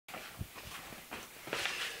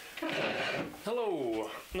Hello!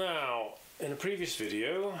 Now, in a previous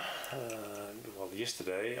video, well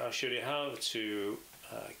yesterday, I showed you how to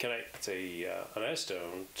connect an air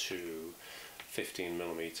stone to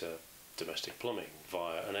 15mm domestic plumbing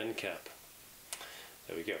via an end cap.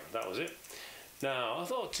 There we go, that was it. Now, I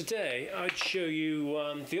thought today I'd show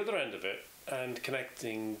you the other end of it and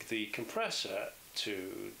connecting the compressor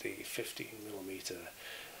to the 15mm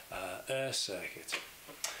air circuit.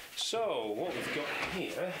 So, what we've got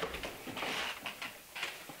here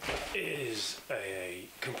is a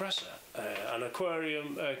compressor, an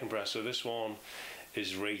aquarium air compressor. This one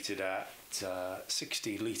is rated at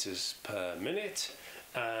 60 litres per minute,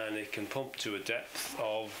 and it can pump to a depth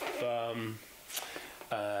of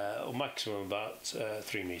a maximum about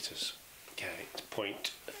 3 meters. Okay, it's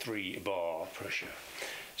 0.3 bar pressure.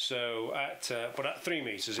 So but at 3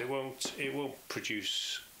 meters, it won't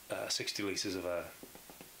produce 60 litres of air.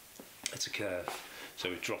 It's a curve, so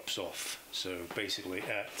it drops off. So basically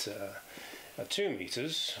at 2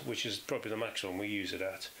 meters, which is probably the maximum we use it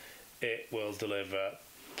at, it will deliver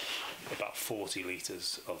about 40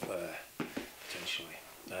 litres of air potentially,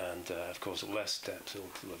 and of course at less depth it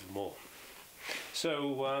will deliver more.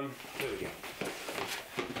 So there we go.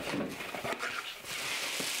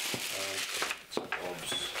 Some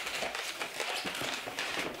bobs.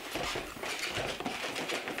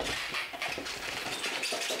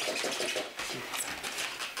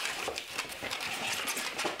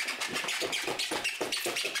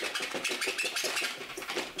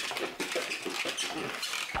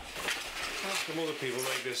 Some other people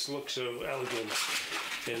make this look so elegant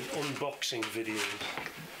in unboxing videos.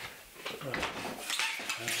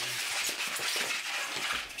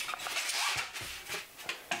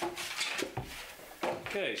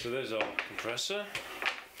 Okay, so there's our compressor.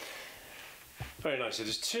 Very nice, it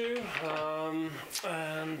is too.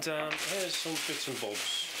 And here's some bits and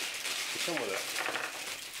bobs to come with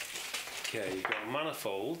it. Okay, you've got a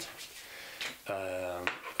manifold, a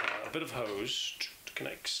bit of hose to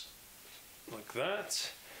connect like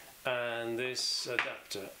that, and this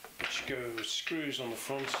adapter which screws on the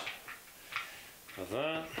front of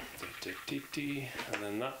that, and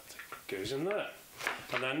then that goes in there.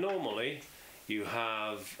 And then normally you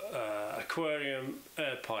have aquarium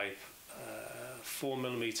air pipe,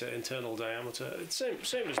 4mm internal diameter. It's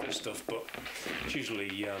same as this stuff, but it's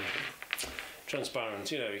usually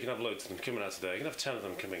transparent. You know, you can have loads of them coming out today. You can have 10 of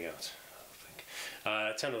them coming out.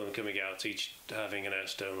 10 of them coming out, each having an air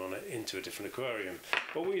stone on it into a different aquarium.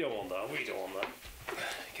 But we don't want that. We don't want that.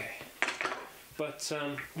 Okay. But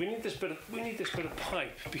we need this bit of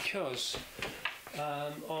pipe because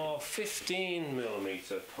our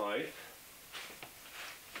 15mm pipe,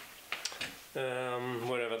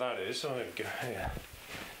 wherever that is. Oh, there we go. Yeah.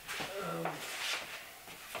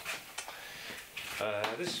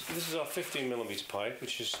 This is our 15mm pipe,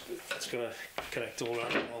 that's going to connect all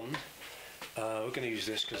around the pond. We're going to use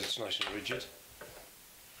this because it's nice and rigid.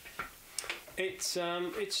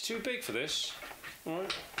 It's too big for this,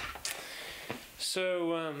 right?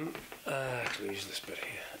 So actually use this bit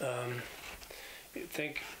here. You'd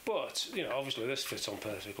think, but you know, obviously this fits on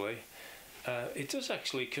perfectly. It does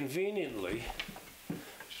actually conveniently,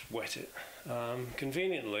 just wet it.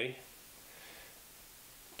 Conveniently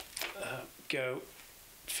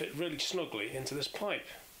fit really snugly into this pipe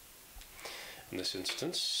in this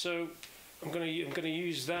instance. So I'm going to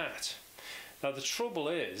use that. Now the trouble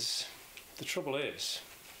is, I'll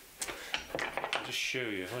just show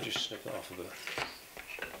you. If I just snip it off a bit.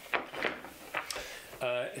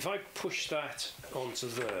 If I push that onto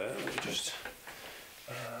there, let me just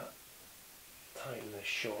tighten this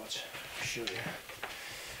short. Show you.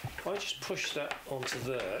 If I just push that onto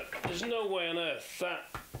there, there's no way on earth that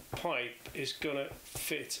pipe is going to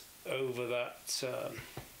fit over that.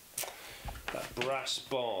 That brass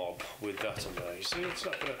barb with that on there. You see, it's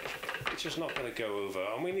just not going to go over,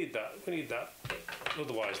 and we need that.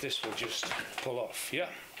 Otherwise, this will just pull off. Yeah.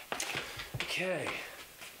 Okay.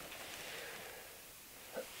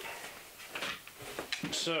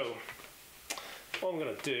 So, what I'm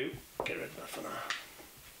going to do, get rid of that for now.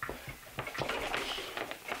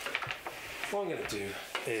 What I'm going to do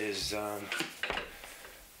is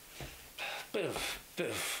bit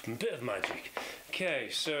of magic. Okay,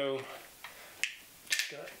 so.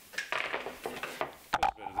 Got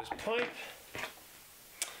a bit of this pipe,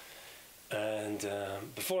 and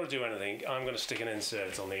before I do anything, I'm going to stick an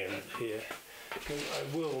insert on the end here. I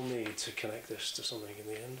will need to connect this to something in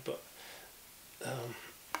the end, but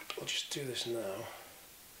I'll just do this now.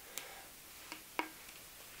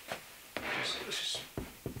 This is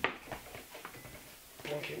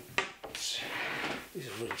blocking. These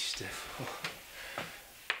are really stiff.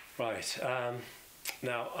 Right,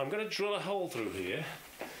 now I'm going to drill a hole through here,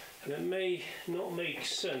 and it may not make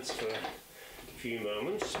sense for a few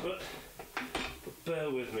moments, but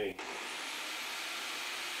bear with me.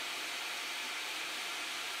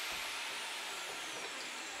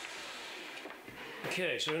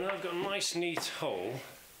 Okay, so now I've got a nice neat hole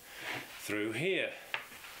through here.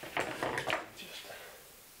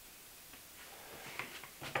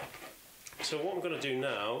 So what I'm going to do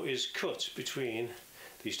now is cut between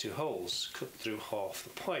these two holes, cut through half the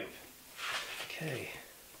pipe. Okay.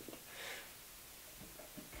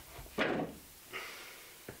 There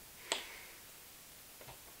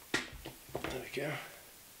we go.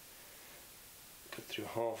 Cut through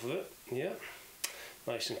half of it, yeah.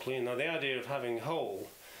 Nice and clean. Now the idea of having a hole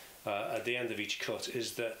at the end of each cut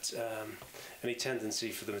is that any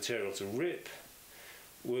tendency for the material to rip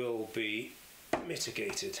will be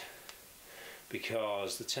mitigated,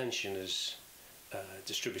 because the tension is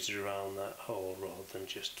distributed around that hole rather than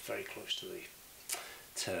just very close to the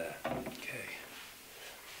tear. Okay.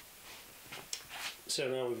 So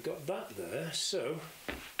now we've got that there, so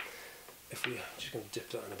if we just going to dip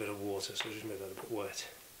that in a bit of water, so just make that a bit wet.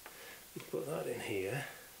 We put that in here,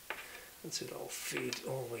 and so it'll feed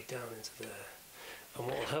all the way down into there. And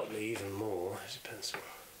what will help me even more is a pencil.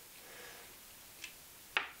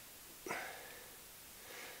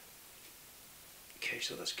 Okay,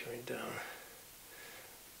 so that's going down.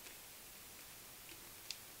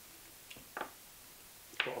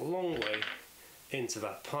 Got a long way into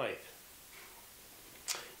that pipe.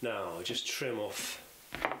 Now I just trim off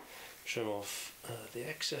the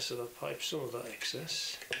excess of the pipe, some of that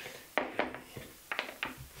excess.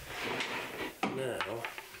 Now,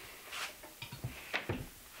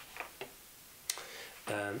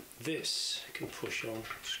 this can push on.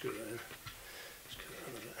 Screw that in. Screw that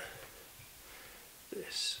in a bit.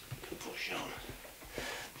 This can push on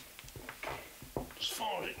as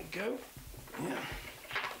far as it can go. Yeah.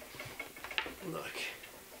 Look.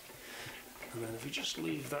 And then if we just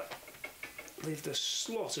leave the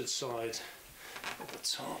slotted side at the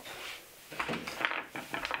top.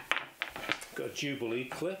 Got a Jubilee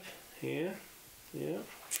clip here. Yeah.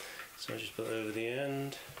 So I just put it over the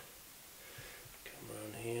end. Come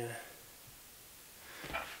around here.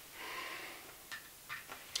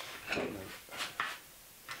 And then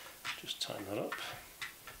just tighten that up.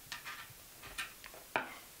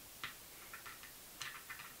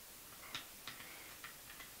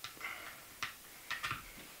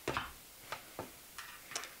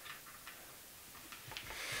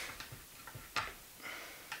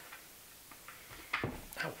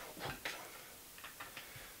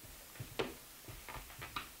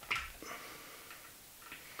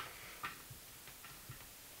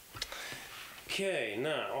 Okay,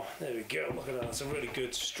 now there we go. Look at that. That's a really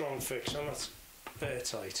good, strong fix, and that's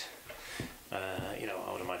airtight. You know,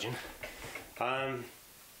 I would imagine. And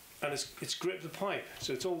it's gripped the pipe,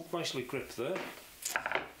 so it's all nicely gripped there.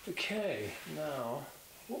 Okay, now,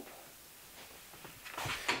 whoop.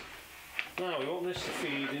 Now we want this to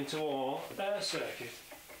feed into our air circuit.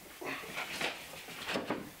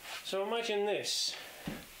 So imagine this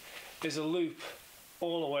is a loop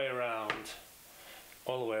all the way around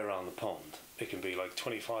the pond. It can be like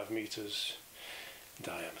 25 meters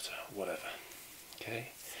diameter, whatever. Okay,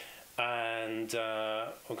 and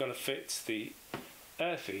we're going to fit the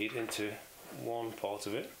air feed into one part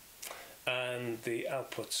of it, and the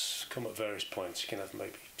outputs come at various points. You can have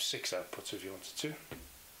maybe 6 outputs if you wanted to.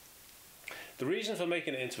 The reason for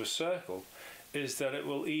making it into a circle is that it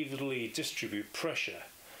will evenly distribute pressure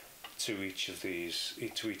to each of these,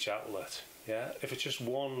 to each outlet. Yeah, if it's just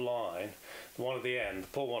one line, the one at the end, the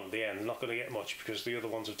poor one at the end, not going to get much because the other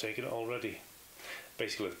ones have taken it already.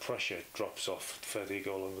 Basically, the pressure drops off the further you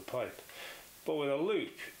go along the pipe. But with a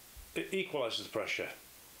loop, it equalises the pressure.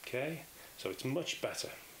 Okay, so it's much better.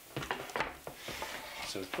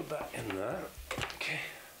 So put that in there. Okay.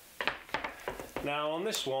 Now on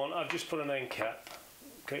this one, I've just put an end cap.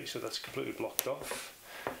 Okay, so that's completely blocked off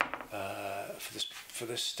for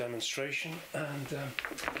this demonstration, and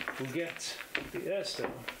we'll get the air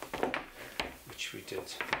stem, which we did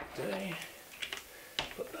today.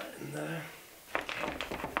 Put that in there.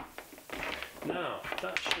 Now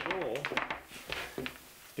that should all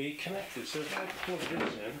be connected. So if I plug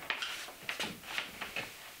this in.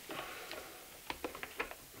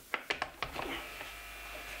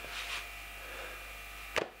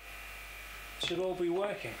 Should all be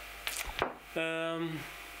working.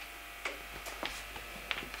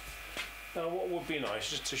 Now what would be nice,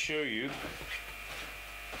 just to show you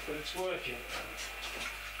that it's working.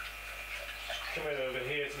 Coming over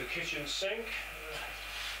here to the kitchen sink.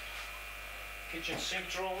 kitchen sink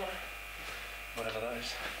drawer, whatever that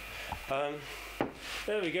is.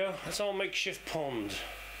 There we go, that's our makeshift pond.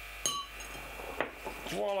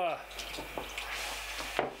 Voila!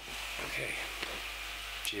 Okay,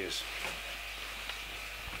 cheers.